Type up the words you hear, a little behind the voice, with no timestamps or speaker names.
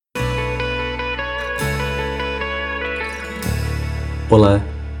Olá,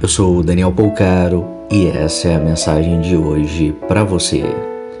 eu sou o Daniel Polcaro e essa é a mensagem de hoje para você.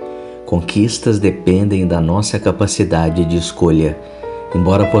 Conquistas dependem da nossa capacidade de escolha.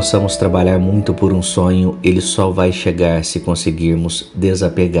 Embora possamos trabalhar muito por um sonho, ele só vai chegar se conseguirmos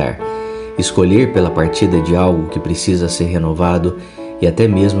desapegar. Escolher pela partida de algo que precisa ser renovado e até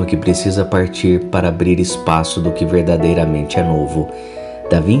mesmo que precisa partir para abrir espaço do que verdadeiramente é novo.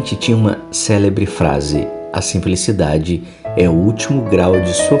 Vinci tinha uma célebre frase: a simplicidade é o último grau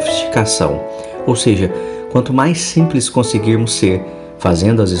de sofisticação. Ou seja, quanto mais simples conseguirmos ser,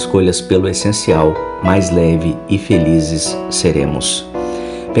 fazendo as escolhas pelo essencial, mais leve e felizes seremos.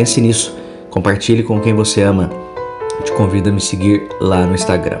 Pense nisso, compartilhe com quem você ama. Te convido a me seguir lá no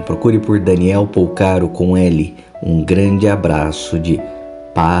Instagram. Procure por Daniel Polcaro com L. Um grande abraço de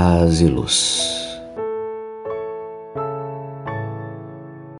paz e luz.